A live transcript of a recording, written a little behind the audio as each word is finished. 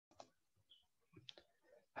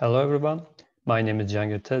Hello everyone, my name is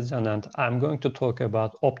Cihangir Tezcan and I'm going to talk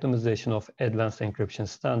about optimization of Advanced Encryption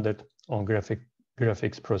Standard on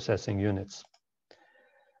graphics processing units.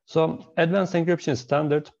 So Advanced Encryption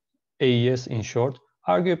Standard, AES in short,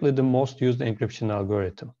 arguably the most used encryption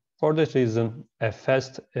algorithm. For that reason, a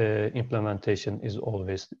fast implementation is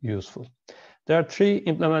always useful. There are three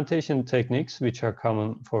implementation techniques which are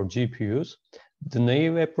common for GPUs: the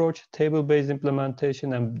naive approach, table-based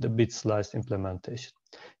implementation, and the bit-sliced implementation.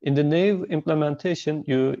 In the naive implementation,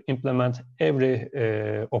 you implement every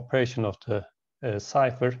operation of the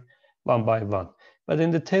cipher one by one. But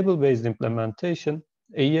in the table-based implementation,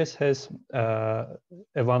 AES has a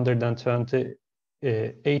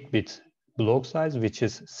 128-bit block size, which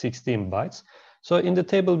is 16 bytes. So in the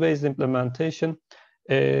table-based implementation,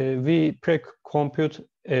 we pre-compute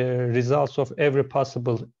results of every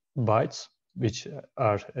possible bytes, which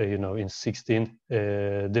are in 16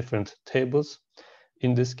 different tables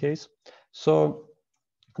in this case. So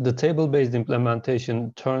the table-based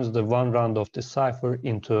implementation turns the one round of the cipher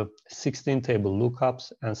into 16 table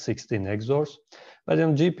lookups and 16 XORs. But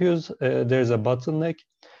in GPUs, there's a bottleneck.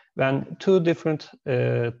 When two different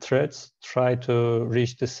threads try to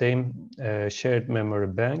reach the same shared memory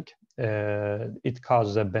bank, it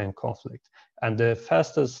causes a bank conflict. And the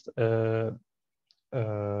fastest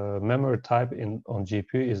memory type on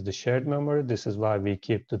GPU is the shared memory. This is why we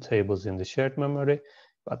keep the tables in the shared memory,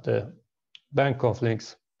 but the bank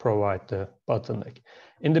conflicts provide the bottleneck.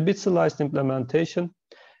 In the bit-sliced implementation,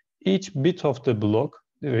 each bit of the block,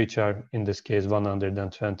 which are in this case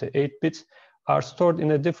 128 bits, are stored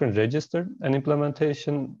in a different register, and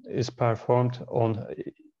implementation is performed on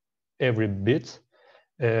every bit,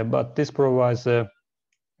 but this provides a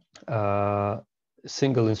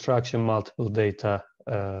single instruction, multiple data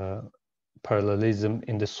parallelism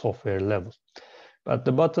in the software level. But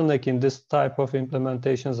the bottleneck in this type of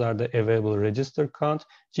implementations are the available register count.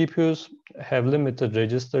 GPUs have limited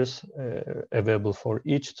registers available for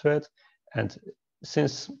each thread, and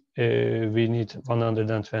since we need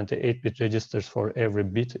 128-bit registers for every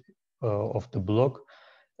bit of the block,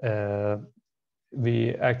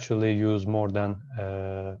 we actually use more than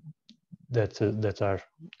that are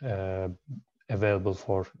available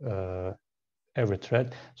for every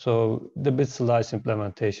thread. So the bit-slice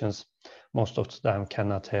implementations most of the time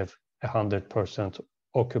cannot have 100%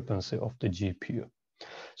 occupancy of the GPU.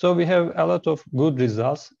 So we have a lot of good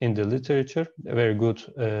results in the literature, very good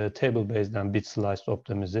table-based and bit-sliced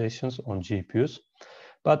optimizations on GPUs.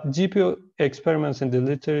 But GPU experiments in the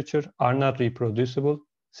literature are not reproducible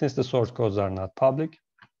since the source codes are not public,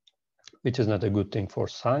 which is not a good thing for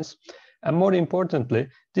science. And more importantly,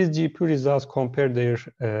 these GPU results compare their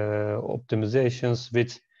optimizations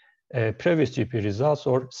with previous GPU results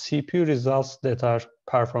or CPU results that are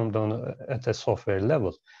performed at a software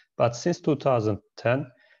level. But since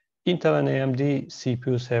 2010, Intel and AMD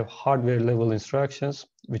CPUs have hardware level instructions,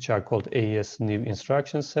 which are called AES New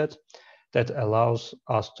Instruction set, that allows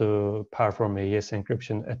us to perform AES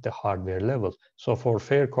encryption at the hardware level. So for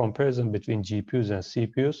fair comparison between GPUs and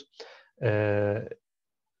CPUs,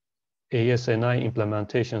 AES-NI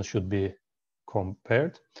implementation should be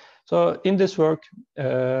compared. So in this work,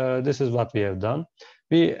 this is what we have done.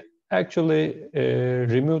 We actually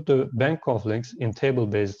removed the bank conflicts in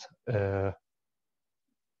table-based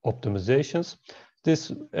optimizations.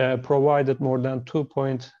 This provided more than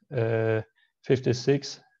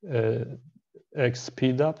 2.56x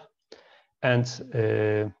speedup, and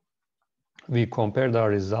we compared our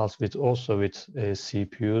results with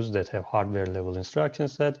CPUs that have hardware level instruction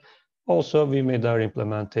set. Also, we made our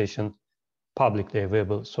implementation publicly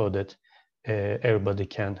available so that everybody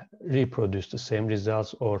can reproduce the same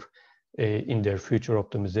results, or in their future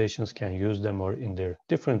optimizations can use them, or in their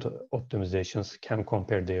different optimizations can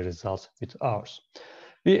compare their results with ours.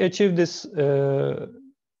 We achieved this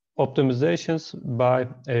optimizations by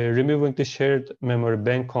removing the shared memory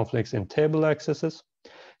bank conflicts in table accesses.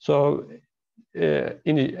 So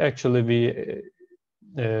actually we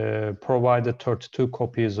provided 32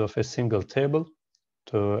 copies of a single table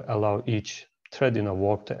to allow each thread in a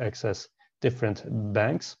work to access different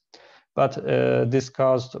banks. But this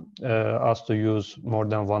caused us to use more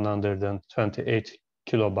than 128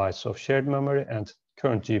 kilobytes of shared memory, and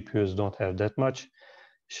current GPUs don't have that much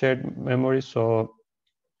shared memory. So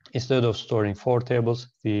instead of storing 4 tables,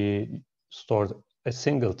 we stored a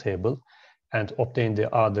single table and obtained the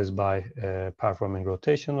others by performing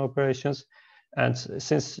rotation operations. And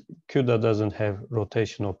since CUDA doesn't have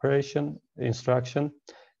rotation operation instruction,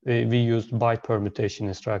 we used byte permutation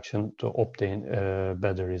instruction to obtain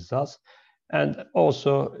better results. And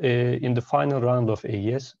also in the final round of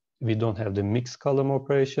AES, we don't have the mixed column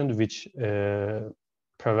operation, which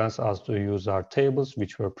prevents us to use our tables,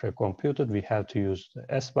 which were pre-computed. We have to use the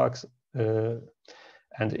S-box.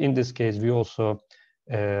 And in this case, we also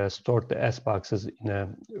stored the S-boxes in a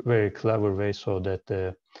very clever way so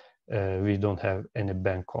that we don't have any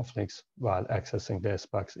bank conflicts while accessing the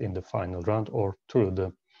S-box in the final round or through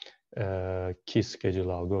the key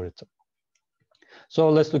schedule algorithm. So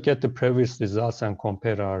let's look at the previous results and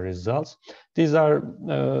compare our results. These are,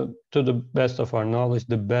 to the best of our knowledge,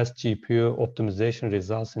 the best GPU optimization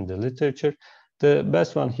results in the literature. The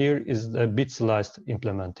best one here is the bit-sliced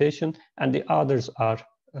implementation, and the others are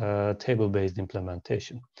table-based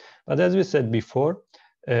implementation. But as we said before,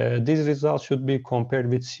 these results should be compared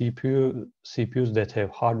with CPUs that have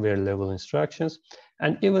hardware-level instructions.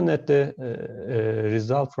 And even at the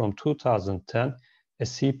result from 2010, a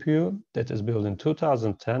CPU that is built in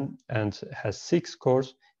 2010 and has 6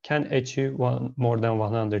 cores can achieve more than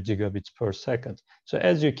 100 gigabits per second. So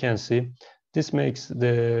as you can see, this makes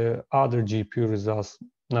the other GPU results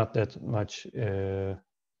not that much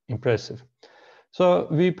impressive. So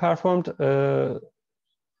we performed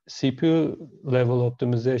CPU level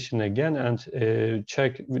optimization again and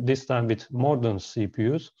checked this time with modern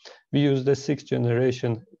CPUs. We used the 6th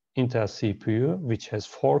generation Intel CPU, which has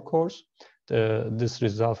 4 cores. This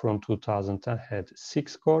result from 2010 had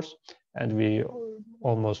 6 cores, and we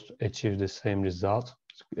almost achieved the same result,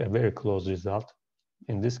 a very close result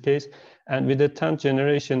in this case. And with the 10th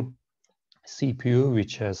generation CPU,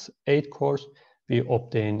 which has 8 cores, we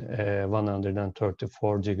obtain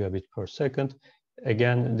 134 gigabit per second.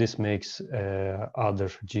 Again, this makes other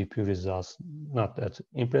GPU results not that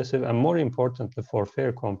impressive. And more importantly, for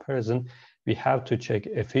fair comparison, we have to check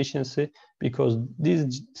efficiency, because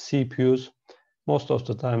these CPUs most of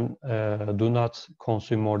the time do not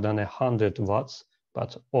consume more than 100 watts,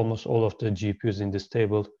 but almost all of the GPUs in this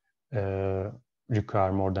table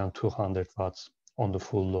require more than 200 watts on the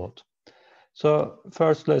full load. So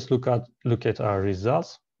first, let's look at our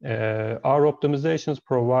results. Our optimizations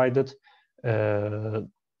provided better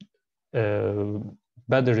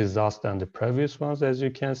results than the previous ones, as you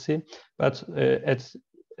can see. But at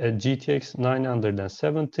GTX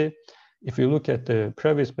 970, if you look at the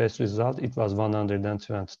previous best result, it was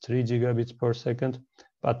 123 gigabits per second,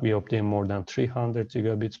 but we obtained more than 300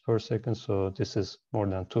 gigabits per second. So this is more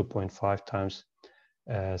than 2.5 times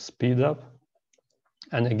speed up.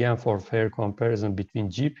 And again, for fair comparison between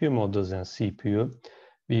GPU models and CPU,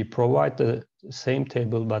 we provide the same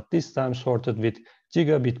table, but this time sorted with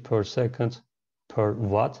gigabit per second per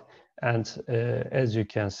watt. And as you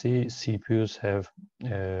can see, CPUs have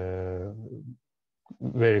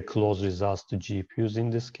very close results to GPUs in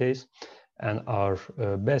this case. And our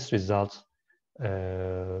best results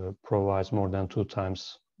provides more than 2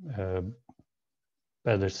 times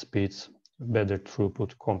better speeds, better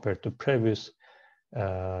throughput compared to previous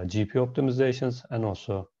GPU optimizations, and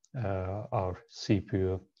also our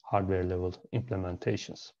CPU hardware level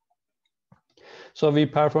implementations. So we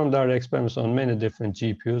performed our experiments on many different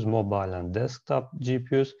GPUs, mobile and desktop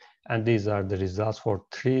GPUs, and these are the results for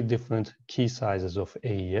 3 different key sizes of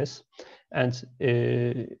AES. And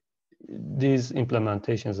these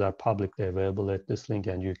implementations are publicly available at this link,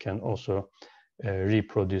 and you can also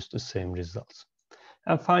reproduce the same results.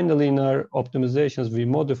 And finally, in our optimizations, we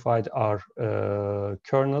modified our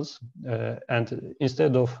kernels, and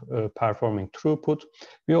instead of performing throughput,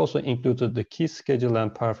 we also included the key schedule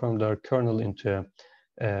and performed our kernel into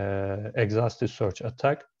exhaustive search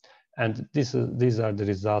attack. And these are the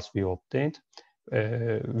results we obtained.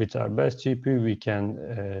 With our best GPU, we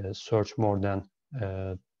can search more than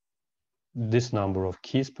this number of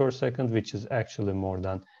keys per second, which is actually more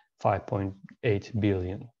than 5.8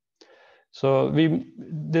 billion. So we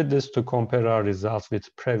did this to compare our results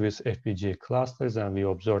with previous FPGA clusters, and we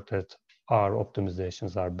observed that our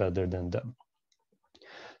optimizations are better than them.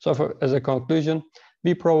 So as a conclusion,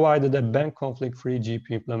 we provided a bank conflict-free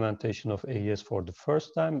GPU implementation of AES for the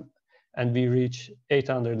first time, and we reached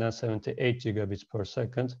 878 gigabits per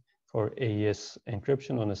second for AES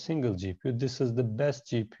encryption on a single GPU. This is the best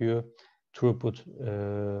GPU throughput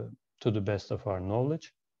to the best of our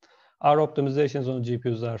knowledge. Our optimizations on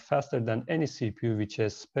GPUs are faster than any CPU which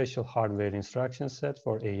has special hardware instruction set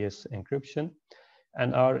for AES encryption.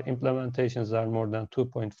 And our implementations are more than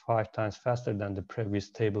 2.5 times faster than the previous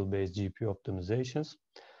table-based GPU optimizations.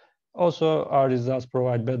 Also, our results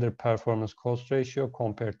provide better performance cost ratio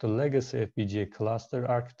compared to legacy FPGA cluster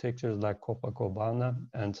architectures like COPACOBANA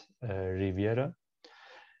and RIVYERA.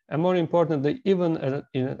 And more importantly, even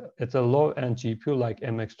at a low-end GPU like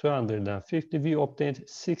MX250, we obtained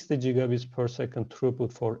 60 gigabits per second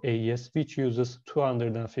throughput for AES, which uses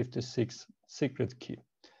 256 secret key,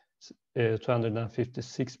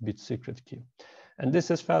 256-bit secret key. And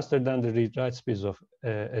this is faster than the read-write speeds of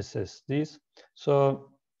SSDs. So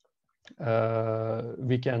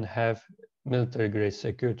we can have military-grade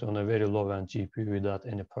security on a very low-end GPU without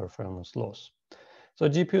any performance loss. So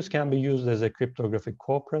GPUs can be used as a cryptographic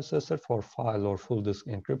coprocessor for file or full disk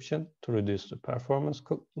encryption to reduce the performance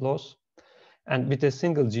loss. And with a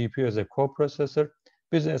single GPU as a coprocessor,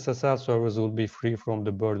 busy SSL servers will be free from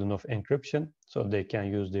the burden of encryption, so they can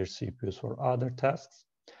use their CPUs for other tasks.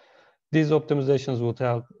 These optimizations would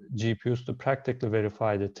help GPUs to practically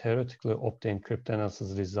verify the theoretically obtained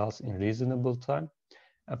cryptanalysis results in reasonable time.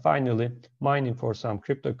 And finally, mining for some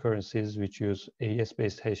cryptocurrencies which use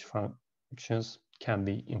AES-based hash functions can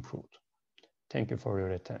be improved. Thank you for your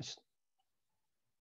attention.